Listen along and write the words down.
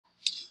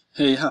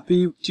Hey,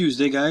 happy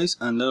Tuesday guys,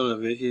 Andell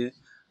over here,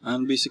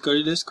 and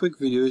basically this quick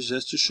video is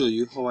just to show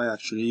you how I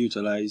actually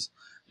utilize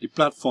the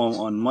platform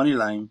on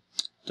Moneyline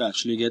to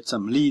actually get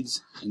some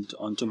leads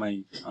onto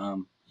my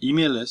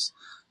email list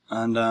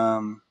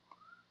and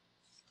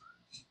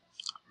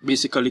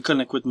basically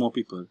connect with more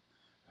people.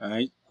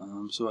 Alright,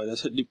 so I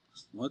just hit the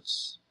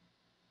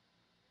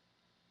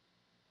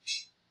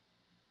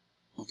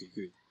okay,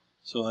 great.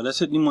 So let's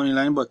hit the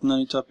Moneyline button on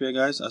the top here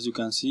guys. As you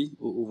can see,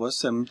 over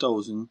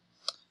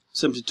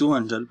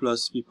 7,200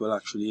 plus people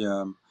actually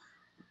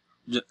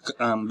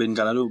been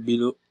gathered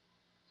below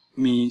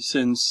me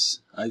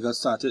since I got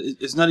started.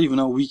 It's not even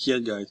a week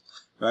yet guys,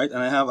 right? And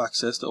I have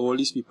access to all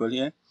these people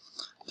here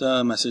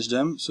to message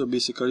them. So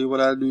basically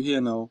what I'll do here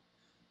now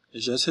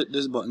is just hit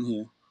this button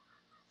here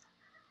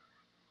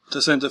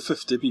to send to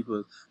 50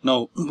 people.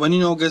 Now when you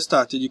now get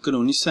started, you can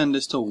only send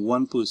this to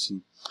one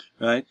person,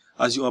 right?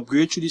 As you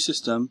upgrade through the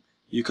system,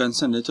 you can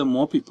send it to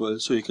more people,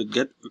 so you could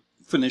get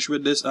finished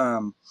with this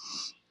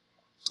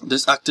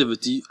this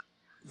activity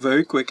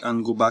very quick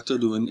and go back to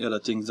doing other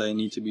things that you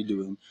need to be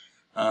doing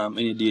in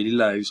your daily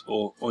lives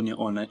or on your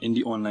in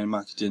the online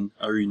marketing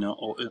arena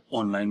or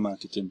online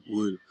marketing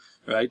world.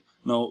 Right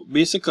now,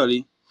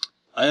 basically,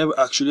 I have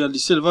actually at the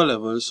silver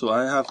level, so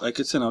I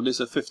could send out this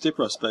to 50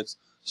 prospects.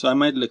 So I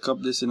might look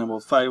up this in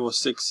about 5 or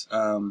 6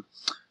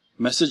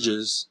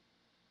 messages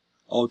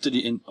out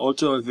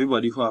to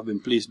everybody who have been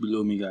placed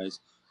below me, guys.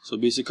 So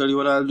basically,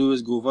 what I'll do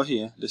is go over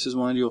here. This is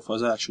one of the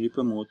offers I actually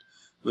promote,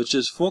 which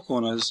is 4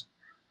 corners,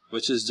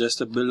 which is just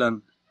to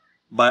build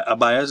a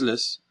buyer's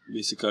list.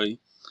 Basically,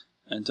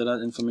 enter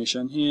that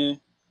information here.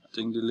 I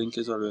think the link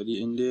is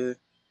already in there,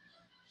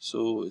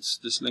 so it's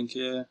this link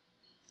here,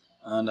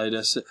 and I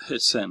just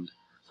hit send,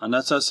 and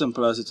that's as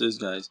simple as it is,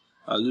 guys.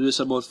 I'll do this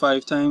about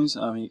 5 times.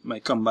 I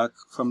might come back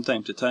from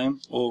time to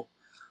time or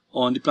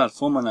on the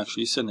platform and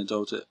actually send it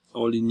out to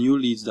all the new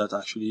leads that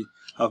actually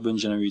have been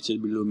generated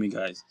below me,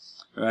 guys.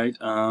 Right?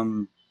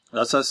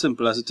 That's as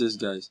simple as it is,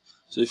 guys.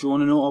 So if you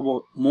want to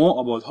know more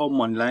about how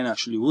Moneyline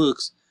actually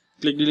works,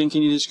 click the link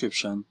in the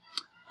description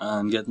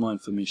and get more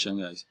information,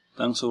 guys.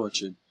 Thanks for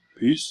watching.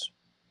 Peace.